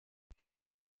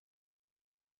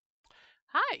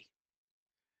Hi.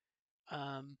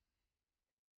 Um,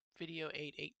 Video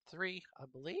 883, I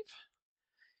believe.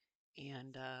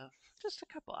 And just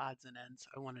a couple odds and ends.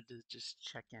 I wanted to just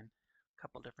check in a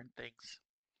couple different things.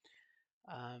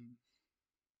 Um,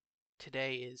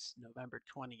 Today is November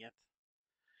 20th,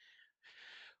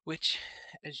 which,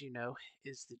 as you know,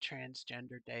 is the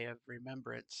Transgender Day of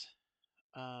Remembrance.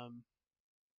 Um,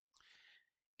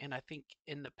 and I think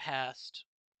in the past,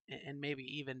 and maybe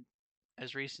even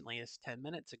as recently as 10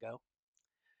 minutes ago,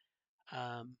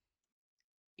 um,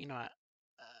 I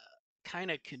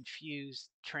kind of confused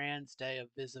Trans Day of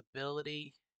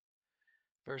Visibility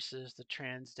versus the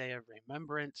Trans Day of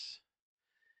Remembrance.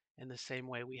 In the same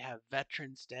way, we have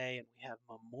Veterans Day and we have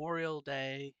Memorial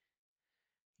Day.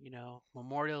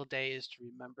 Memorial Day is to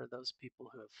remember those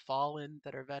people who have fallen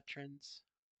that are veterans.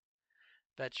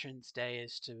 Veterans Day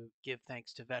is to give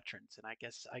thanks to veterans. And I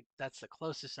guess that's the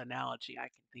closest analogy I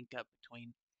can think of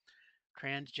between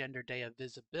Transgender Day of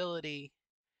Visibility.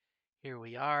 Here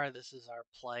we are. This is our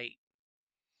plight,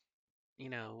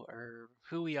 or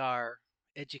who we are,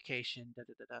 education, da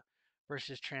da da da,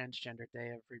 versus Transgender Day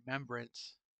of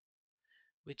Remembrance,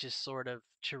 which is sort of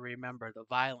to remember the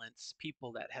violence,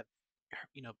 people that have,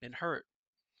 been hurt,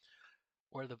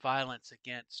 or the violence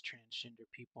against transgender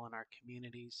people in our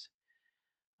communities.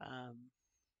 Um,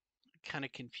 Kind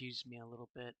of confused me a little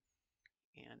bit,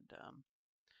 and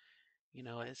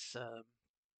it's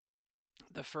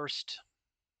the first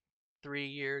 3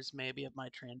 years maybe of my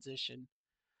transition.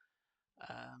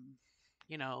 Um,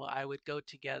 I would go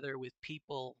together with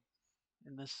people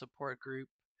in this support group,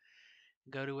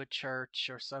 go to a church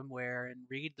or somewhere and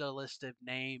read the list of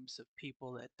names of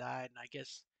people that died. And I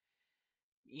guess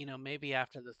maybe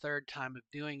after the third time of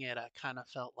doing it, I kind of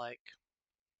felt like,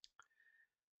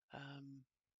 um,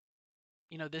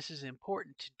 this is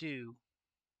important to do,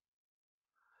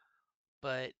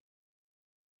 but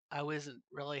I wasn't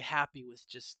really happy with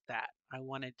just that. I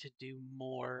wanted to do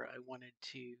more. I wanted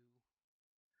to,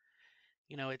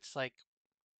 it's like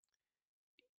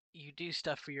you do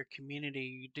stuff for your community,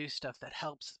 you do stuff that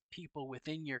helps people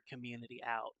within your community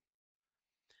out.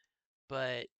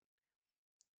 But,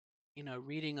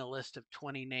 reading a list of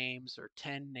 20 names or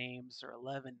 10 names or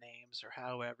 11 names or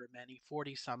however many,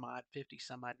 40 some odd, 50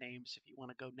 some odd names if you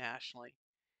want to go nationally,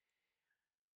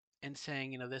 and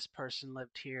saying, this person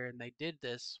lived here and they did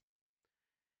this.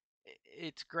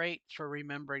 It's great for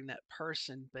remembering that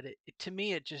person, but to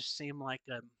me, it just seemed like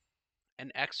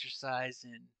an exercise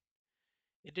in.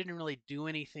 It didn't really do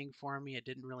anything for me. It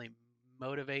didn't really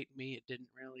motivate me. It didn't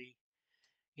really,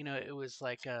 it was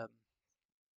like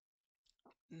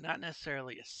not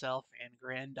necessarily a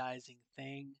self-aggrandizing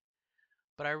thing,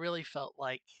 but I really felt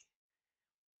like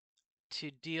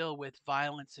to deal with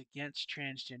violence against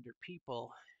transgender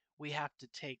people, we have to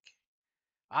take,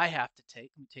 I have to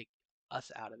take, let me take us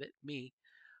out of it, me,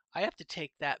 I have to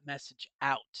take that message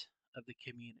out of the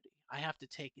community. I have to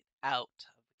take it out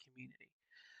of the community.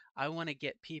 I want to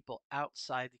get people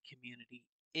outside the community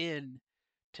in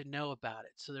to know about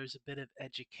it. So there's a bit of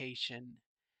education,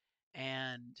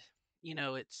 and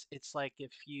it's like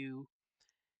if you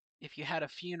had a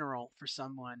funeral for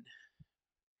someone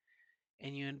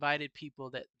and you invited people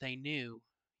that they knew,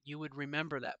 you would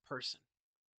remember that person,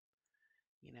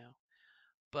 you know.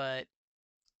 But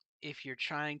if you're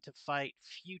trying to fight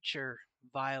future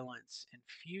violence and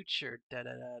future da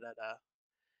da da da da,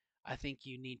 I think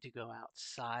you need to go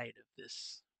outside of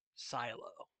this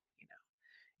silo. You know,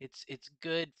 it's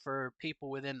good for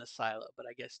people within the silo, but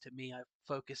I guess to me, I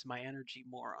focus my energy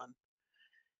more on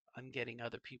getting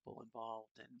other people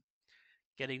involved and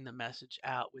getting the message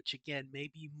out, which again may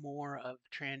be more of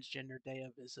Transgender Day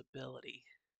of Visibility.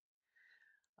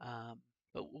 Um,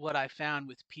 but what I found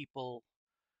with people,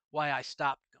 why I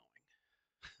stopped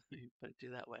going, put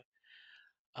it that way,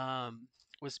 um,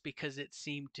 was because it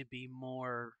seemed to be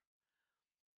more.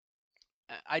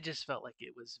 I just felt like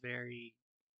it was very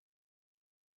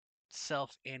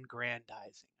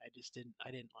self-aggrandizing. I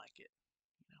didn't like it.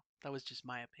 That was just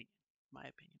my opinion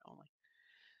only.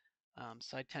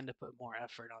 So I tend to put more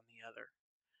effort on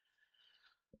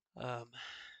the other,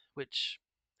 which,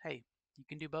 hey, you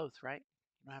can do both, right?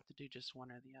 You don't have to do just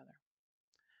one or the other.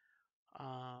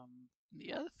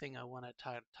 The other thing I want to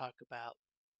talk about,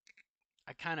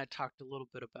 I kind of talked a little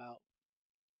bit about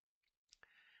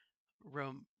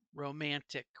rom-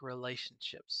 romantic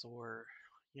relationships, or,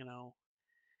 you know,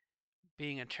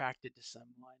 being attracted to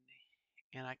someone.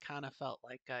 And I kind of felt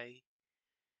like I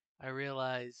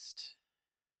realized,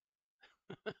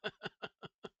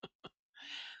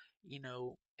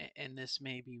 and this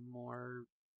may be more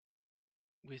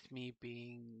with me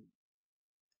being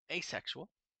asexual,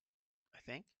 I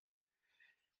think.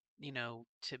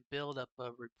 to build up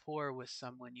a rapport with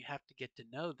someone, you have to get to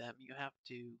know them. You have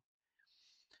to,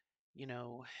 you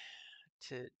know,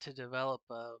 to develop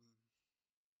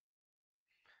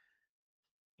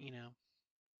you know,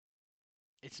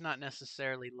 it's not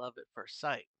necessarily love at first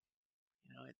sight.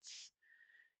 It's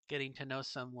getting to know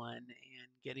someone and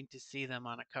getting to see them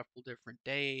on a couple different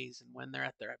days and when they're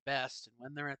at their best and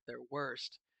when they're at their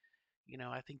worst.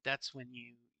 I think that's when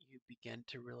you begin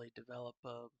to really develop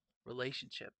a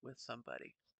relationship with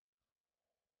somebody.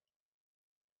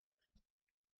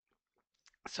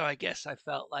 So I guess I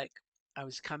felt like I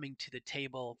was coming to the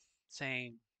table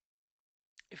saying,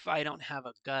 if I don't have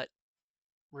a gut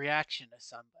reaction to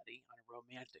somebody on a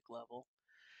romantic level,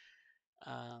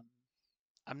 um,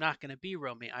 I'm not going to be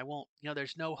romantic. I won't,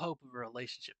 there's no hope of a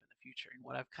relationship in the future. And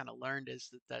what I've kind of learned is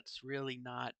that that's really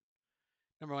not,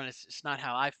 number one, it's not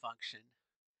how I function,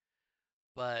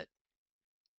 but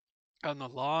on the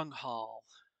long haul,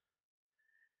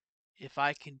 if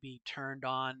I can be turned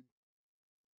on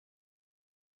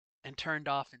and turned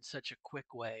off in such a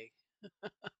quick way,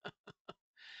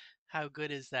 how good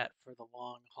is that for the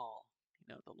long haul?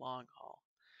 The long haul.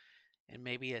 And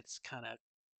maybe it's kind of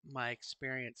my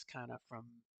experience kind of from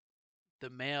the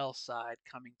male side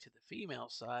coming to the female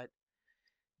side.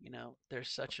 There's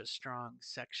such a strong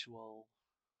sexual,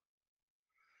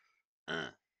 uh,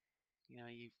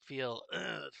 you feel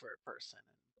for a person,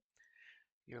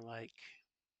 and you're like,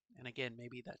 and again,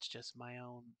 maybe that's just my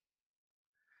own,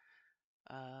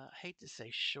 I hate to say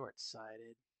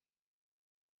short-sighted.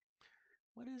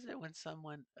 What is it when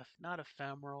someone, not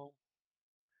ephemeral,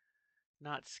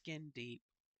 not skin deep,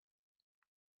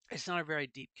 it's not a very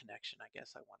deep connection, I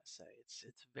guess I want to say.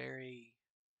 It's very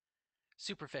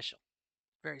superficial,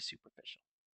 very superficial.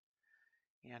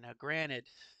 Now granted,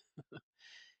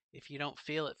 if you don't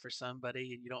feel it for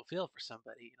somebody and you don't feel it for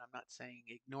somebody, and I'm not saying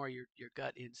ignore your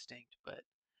gut instinct, but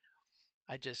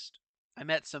I just I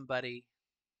met somebody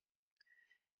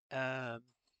um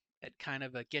at kind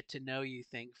of a get to know you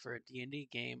thing for a D&D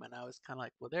game, and I was kind of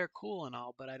like, well, they're cool and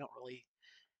all, but I don't really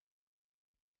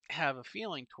have a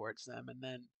feeling towards them. And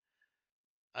then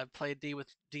I've played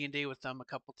D&D with them a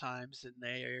couple times, and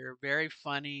they're very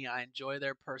funny. I enjoy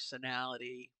their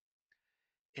personality.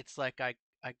 It's like I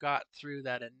got through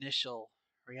that initial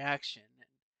reaction,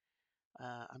 and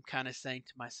I'm kind of saying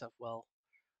to myself, well,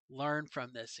 learn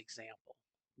from this example.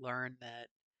 Learn that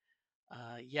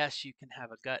yes, you can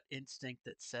have a gut instinct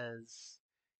that says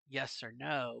yes or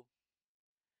no,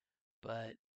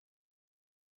 but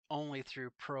only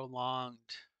through prolonged,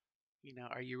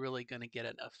 are you really going to get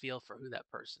a feel for who that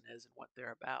person is and what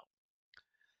they're about,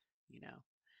 you know?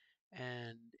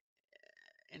 And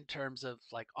in terms of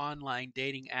like online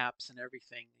dating apps and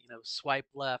everything, swipe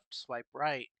left, swipe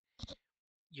right,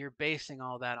 you're basing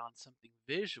all that on something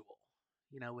visual,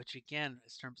 which again,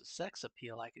 in terms of sex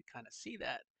appeal, I could kind of see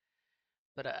that.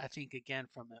 But I think again,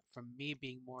 from me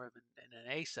being more of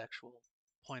an asexual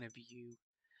point of view,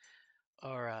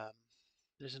 or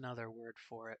there's another word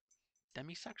for it,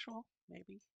 demisexual,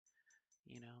 maybe.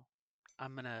 You know,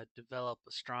 I'm gonna develop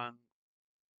a strong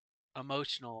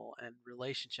emotional and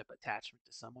relationship attachment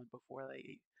to someone before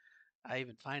I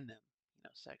even find them,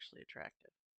 sexually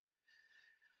attractive.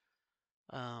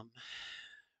 Um,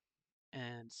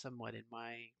 and somewhat in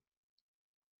my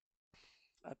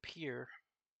up here,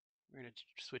 we're gonna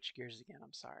switch gears again.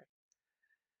 I'm sorry.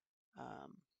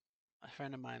 Um, a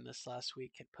friend of mine this last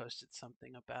week had posted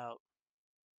something about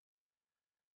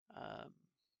um,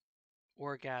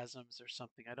 orgasms or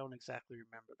something. I don't exactly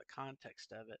remember the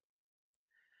context of it,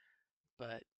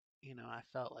 but I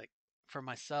felt like for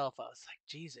myself, I was like,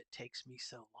 geez, it takes me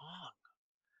so long.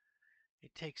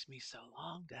 It takes me so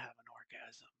long to have an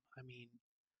orgasm. I mean,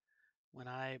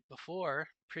 before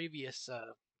previous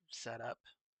setup,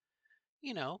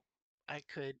 you know, I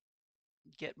could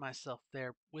get myself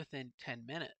there within 10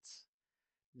 minutes.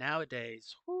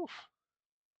 Nowadays, whew,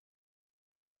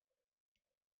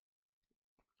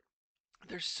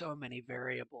 there's so many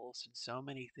variables and so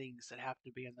many things that have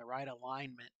to be in the right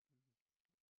alignment.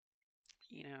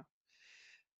 You know,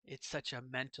 it's such a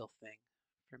mental thing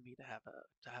for me to have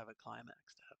a climax,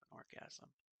 to have an orgasm.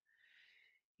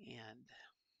 And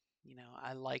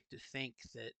I like to think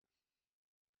that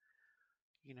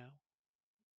you know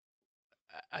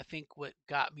I think what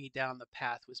got me down the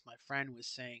path was my friend was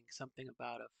saying something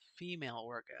about a female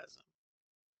orgasm.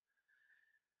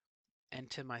 And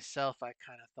to myself, I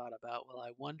kind of thought about, well,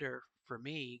 I wonder for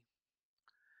me,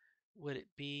 would it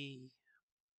be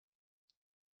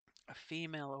a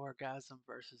female orgasm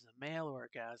versus a male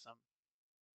orgasm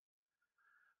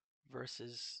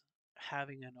versus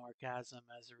having an orgasm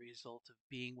as a result of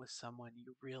being with someone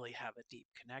you really have a deep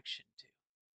connection to.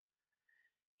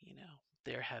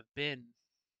 There have been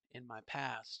in my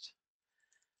past,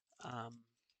 um,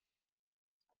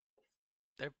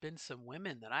 there have been some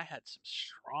women that I had some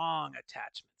strong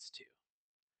attachments to.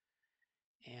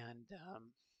 And,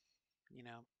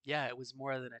 yeah, it was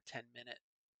more than a 10-minute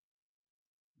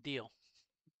deal.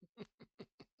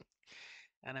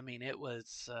 And I mean, it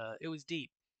was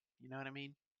deep. You know what I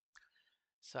mean?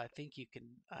 So I think you can,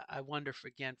 I wonder if,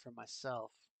 again, for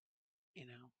myself, you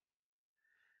know,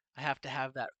 I have to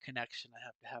have that connection. I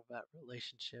have to have that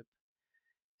relationship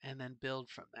and then build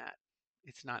from that.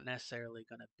 It's not necessarily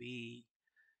going to be,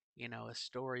 a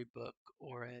storybook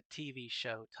or a TV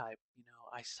show type.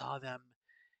 I saw them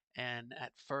and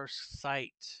at first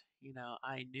sight,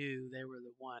 I knew they were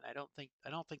the one. I don't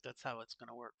think that's how it's going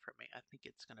to work for me. I think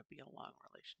it's going to be a long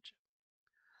relationship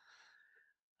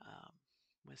um,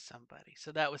 with somebody.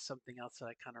 So that was something else that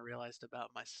I kind of realized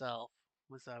about myself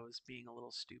was I was being a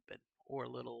little stupid or a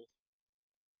little,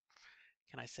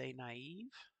 can I say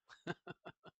naive?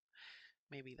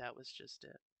 Maybe that was just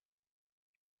it.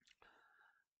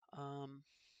 Um,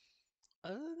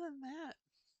 Other than that,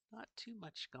 not too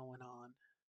much going on.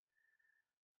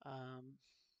 Um,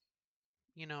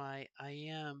 I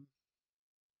am,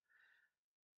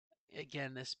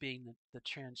 again, this being the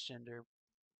transgender,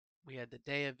 we had the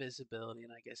day of visibility,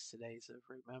 and I guess today's of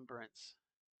remembrance.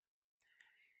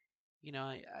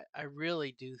 I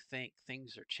really do think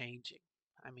things are changing.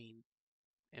 I mean,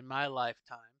 in my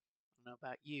lifetime, I don't know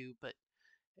about you, but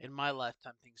in my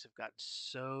lifetime, things have gotten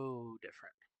so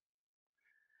different.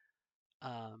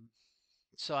 Um,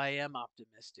 so I am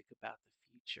optimistic about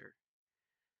the future.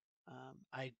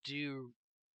 I do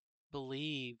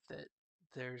believe that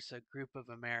there's a group of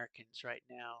Americans right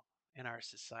now in our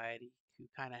society who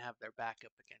kind of have their back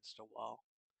up against a wall.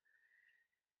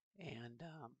 And,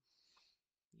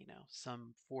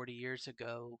 some 40 years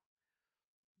ago,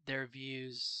 their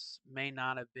views may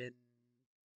not have been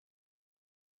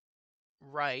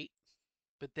right,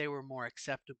 but they were more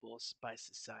acceptable by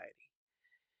society.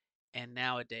 And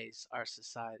nowadays, our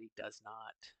society does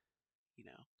not, you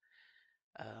know.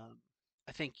 Um,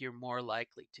 I think you're more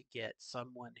likely to get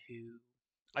someone who,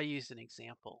 I used an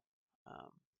example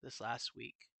this last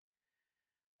week.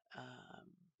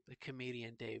 The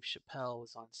comedian Dave Chappelle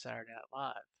was on Saturday Night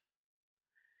Live,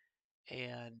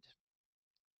 and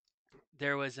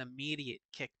there was immediate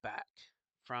kickback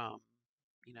from,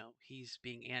 he's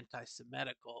being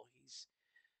anti-Semitical. He's,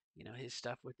 his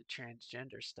stuff with the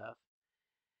transgender stuff.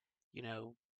 You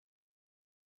know,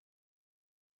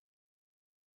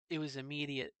 it was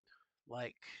immediate,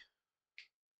 like,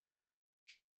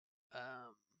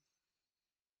 um,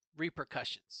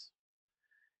 repercussions.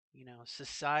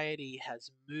 Society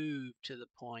has moved to the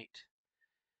point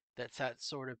that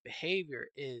sort of behavior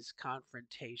is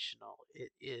confrontational.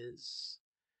 It is,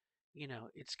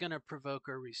 it's going to provoke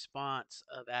a response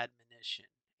of admonition,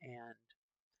 and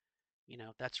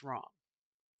that's wrong.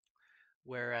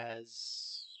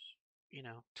 Whereas,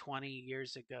 20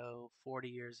 years ago, 40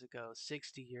 years ago,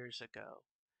 60 years ago,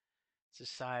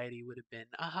 society would have been,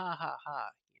 ah ha ha ha,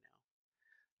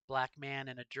 black man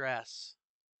in a dress,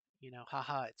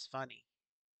 haha, it's funny.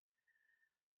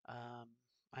 Um,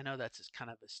 I know that's just kind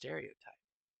of a stereotype,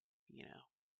 you know.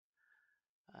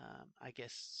 I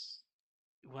guess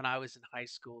when I was in high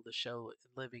school, the show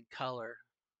Living Color,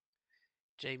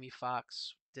 Jamie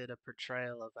Foxx did a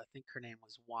portrayal of, I think her name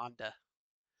was Wanda,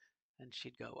 and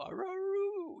she'd go,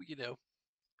 Araru,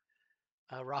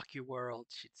 rock your world.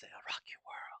 She'd say, I'll rock your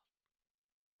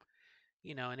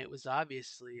world. And it was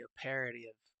obviously a parody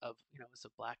of, it was a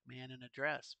black man in a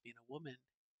dress being a woman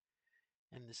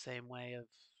in the same way of,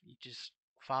 you just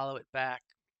follow it back,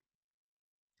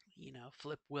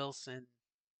 Flip Wilson.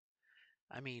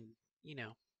 I mean, you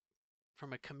know,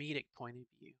 from a comedic point of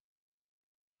view.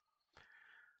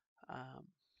 Um,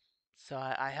 so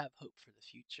I have hope for the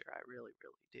future. I really,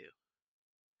 really do.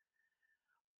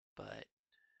 But,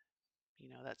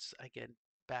 that's again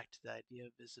back to the idea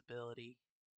of visibility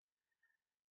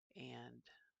and,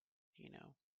 you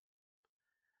know,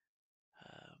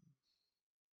 um,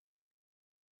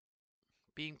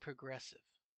 being progressive.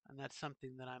 And that's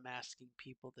something that I'm asking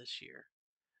people this year.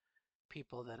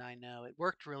 People that I know. It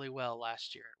worked really well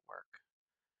last year at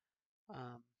work.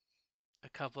 Um, a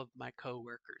couple of my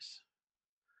coworkers,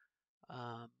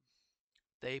 um,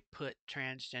 they put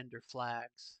transgender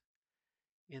flags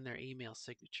in their email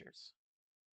signatures.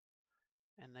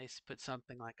 And they put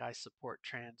something like, I support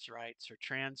trans rights or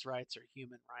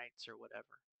human rights or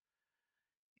whatever.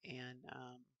 And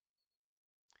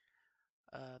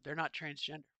they're not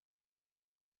transgender.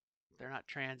 They're not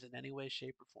trans in any way,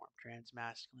 shape, or form. Trans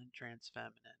masculine, trans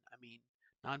feminine. I mean,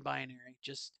 non binary,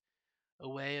 just a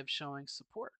way of showing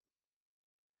support,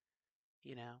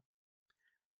 you know.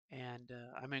 And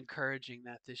I'm encouraging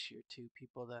that this year to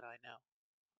people that I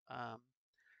know.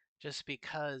 Just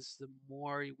because the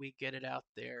more we get it out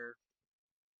there,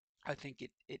 I think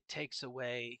it takes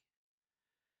away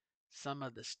some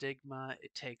of the stigma.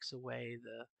 It takes away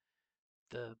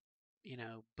the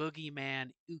boogeyman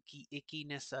ooky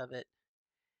ickiness of it,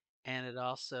 and it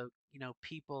also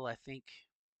people I think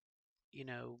you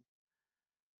know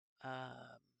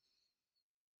um,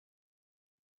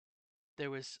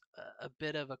 there was a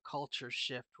bit of a culture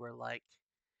shift where like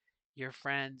your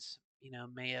friends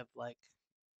may have like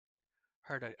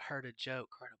heard a joke,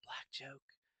 heard a black joke,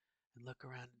 and look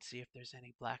around and see if there's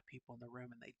any black people in the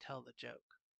room and they tell the joke,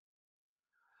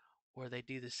 or they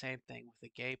do the same thing with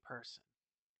a gay person.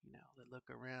 They look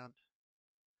around.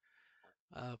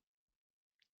 Uh,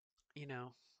 you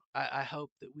know, I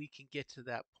hope that we can get to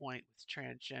that point with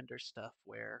transgender stuff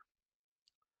where,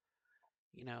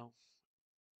 you know,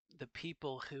 the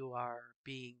people who are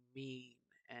being mean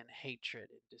and hatred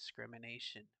and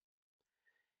discrimination,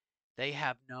 they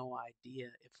have no idea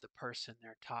if the person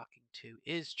they're talking to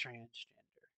is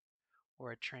transgender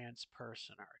or a trans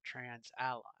person or a trans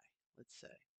ally, let's say.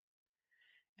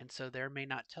 And so they may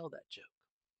not tell that joke.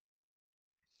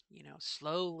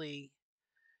 Slowly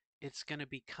it's going to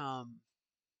become,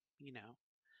 you know,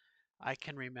 I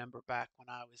can remember back when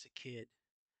I was a kid,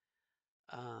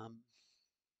 um,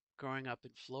 growing up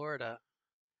in Florida,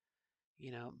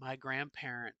 my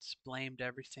grandparents blamed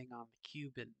everything on the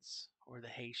Cubans or the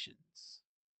Haitians.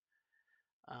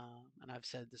 And I've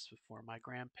said this before, my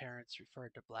grandparents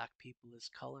referred to black people as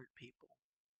colored people.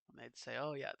 And they'd say,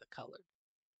 oh, yeah, the colored.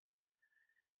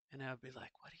 And I would be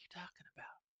like, what are you talking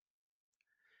about?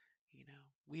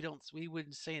 We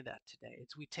wouldn't say that today.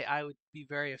 I would be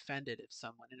very offended if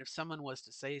someone was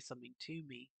to say something to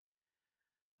me,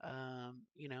 um,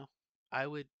 you know, I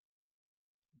would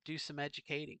do some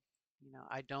educating.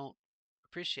 I don't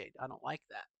I don't like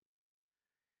that.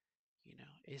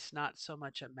 It's not so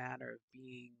much a matter of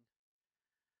being,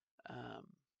 um,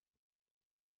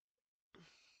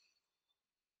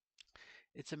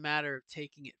 it's a matter of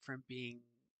taking it from being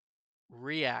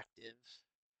reactive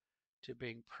to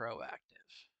being proactive.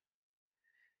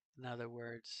 In other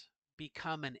words,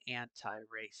 become an anti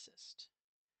racist,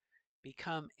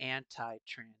 become anti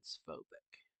transphobic.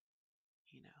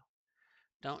 You know,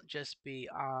 don't just be,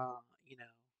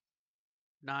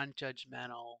 non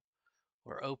judgmental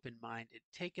or open minded.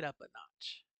 Take it up a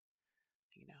notch.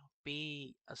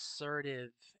 Be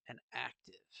assertive and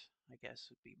active, I guess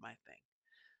would be my thing.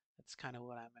 That's kind of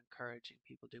what I'm encouraging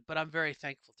people to do. But I'm very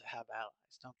thankful to have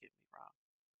allies, don't get me wrong.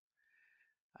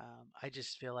 I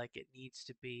just feel like it needs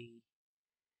to be,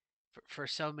 for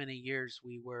so many years,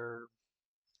 we were,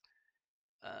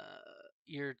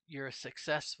 you're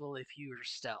successful if you're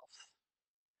stealth.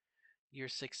 You're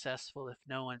successful if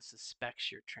no one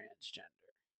suspects you're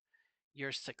transgender.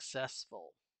 You're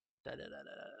successful. Da, da, da,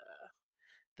 da.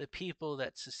 The people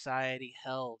that society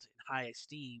held in high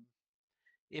esteem,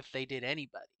 if they did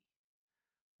anybody,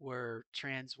 were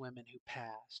trans women who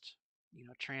passed,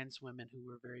 trans women who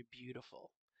were very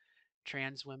beautiful,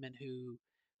 trans women who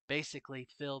basically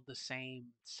filled the same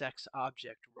sex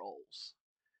object roles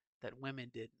that women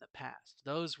did in the past.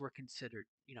 Those were considered,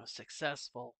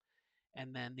 successful,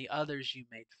 and then the others you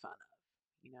made fun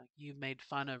of. You made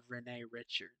fun of Renee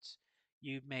Richards.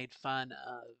 You made fun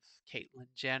of Caitlyn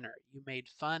Jenner. You made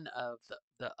fun of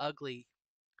the ugly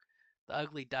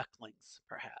ducklings,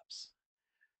 perhaps.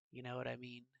 You know what I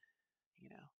mean? You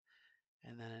know,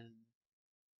 and then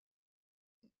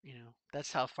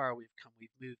that's how far we've come. We've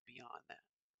moved beyond that.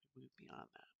 We've moved beyond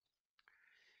that.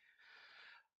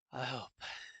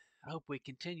 I hope we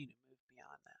continue to move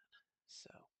beyond that. So,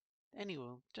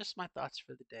 anyway, just my thoughts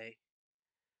for the day.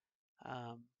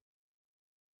 Um,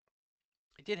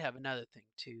 I did have another thing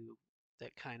too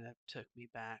that kind of took me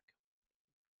back.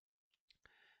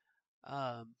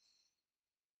 Um,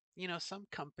 some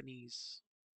companies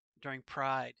during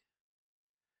Pride,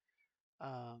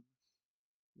 um,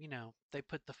 they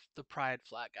put the Pride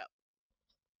flag up,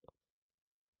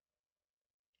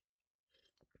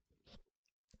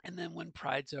 and then when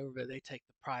Pride's over, they take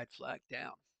the Pride flag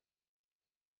down.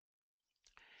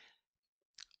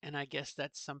 And I guess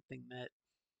that's something that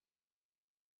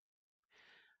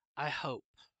I hope,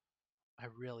 I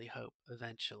really hope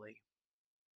eventually,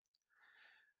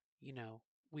 you know,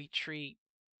 we treat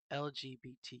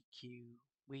LGBTQ,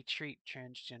 we treat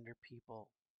transgender people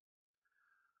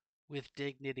with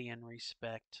dignity and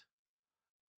respect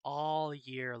all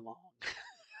year long.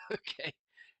 Okay.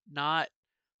 Not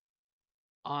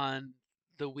on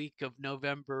the week of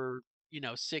November,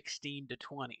 16 to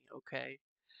 20. Okay.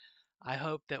 I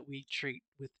hope that we treat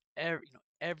with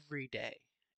every day,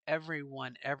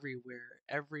 everyone, everywhere,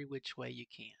 every which way you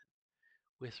can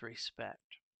with respect.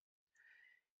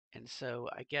 And so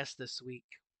I guess this week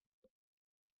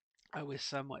I was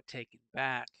somewhat taken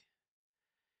back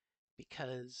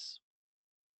because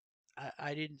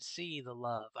I didn't see the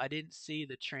love. I didn't see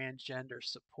the transgender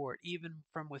support, even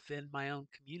from within my own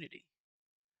community,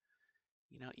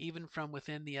 even from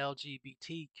within the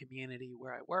LGBT community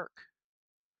where I work.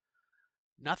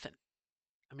 Nothing.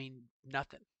 I mean,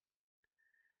 nothing.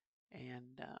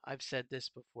 And I've said this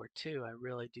before too. I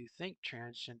really do think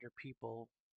transgender people,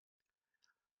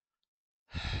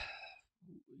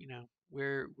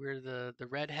 we're the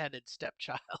redheaded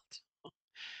stepchild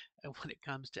when it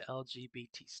comes to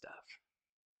LGBT stuff.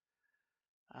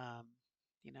 Um,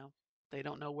 you know, they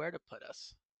don't know where to put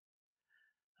us.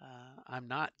 I'm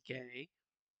not gay.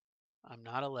 I'm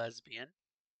not a lesbian.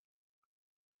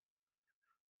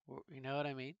 You know what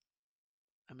I mean?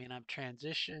 I mean, I'm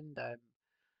transitioned. I'm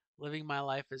living my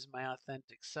life as my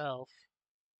authentic self,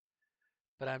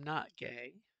 but I'm not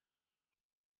gay.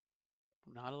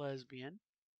 I'm not a lesbian.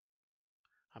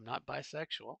 I'm not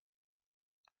bisexual.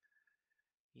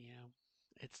 You know,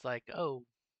 it's like, oh,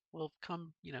 well,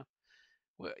 come,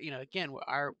 again,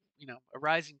 a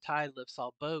rising tide lifts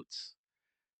all boats.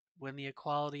 When the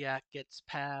Equality Act gets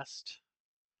passed,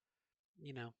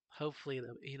 hopefully,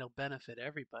 it'll benefit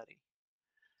everybody.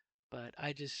 But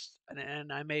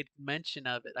and I made mention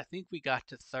of it. I think we got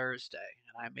to Thursday,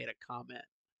 and I made a comment,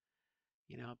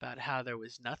 about how there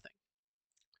was nothing.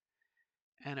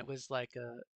 And it was like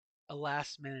a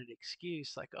last minute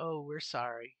excuse, like, oh, we're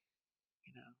sorry,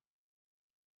 you know.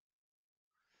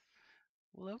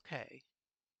 Well, okay,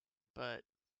 but,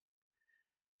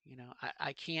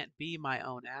 I can't be my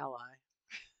own ally.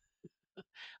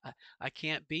 I, I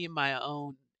can't be my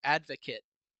own advocate.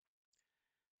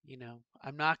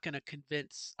 I'm not going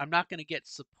to get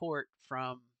support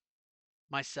from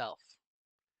myself.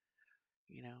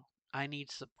 You know, I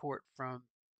need support from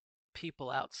people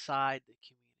outside the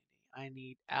community. I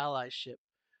need allyship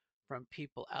from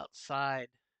people outside.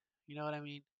 You know what I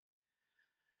mean?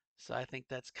 So I think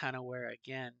that's kind of where,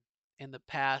 again, in the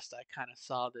past, I kind of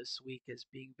saw this week as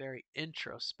being very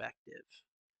introspective.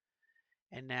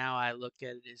 And now I look at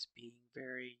it as being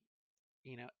very,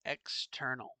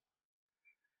 external.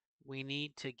 We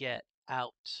need to get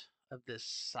out of this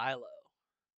silo.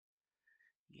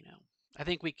 You know, I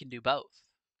think we can do both,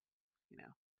 you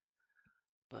know,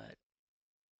 but,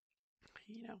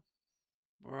 you know,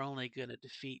 we're only going to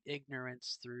defeat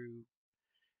ignorance through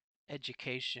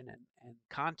education and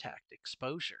contact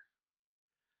exposure,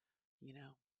 you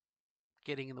know,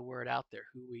 getting the word out there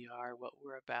who we are, what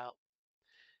we're about,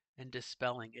 and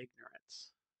dispelling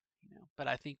ignorance, But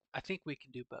I think we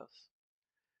can do both.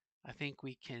 I think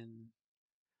we can,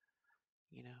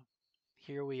 you know,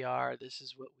 here we are. This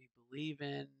is what we believe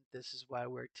in. This is why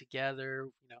we're together.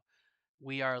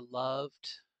 We are loved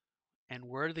and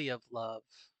worthy of love.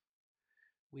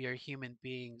 We are human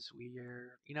beings. We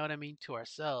are, you know what I mean, to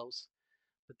ourselves.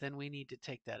 But then we need to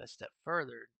take that a step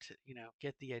further to,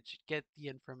 get the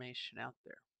information out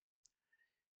there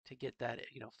to get that,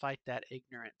 fight that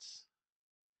ignorance.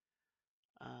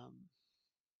 Um,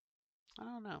 I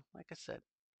don't know. Like I said,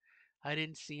 I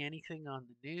didn't see anything on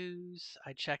the news.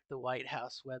 I checked the White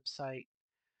House website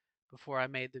before I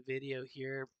made the video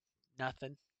here.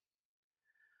 Nothing.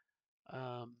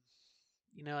 Um,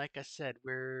 like I said,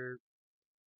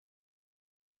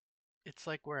 it's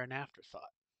like we're an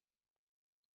afterthought,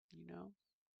 you know?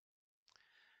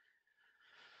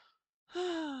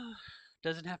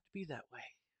 Doesn't have to be that way.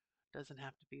 Doesn't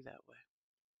have to be that way.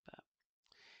 But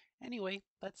anyway,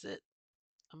 that's it.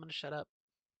 I'm going to shut up.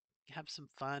 Have some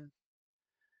fun.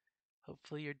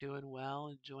 Hopefully, you're doing well,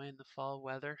 enjoying the fall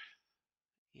weather.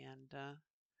 And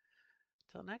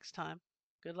until next time,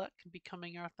 good luck in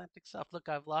becoming your authentic self. Look,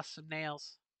 I've lost some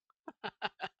nails.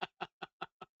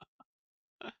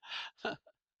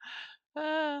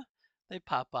 uh, they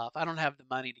pop off. I don't have the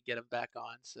money to get them back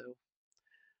on, so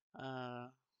uh,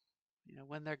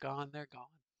 when they're gone, they're gone.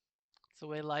 It's the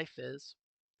way life is.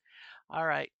 All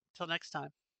right, till next time.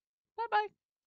 Bye bye.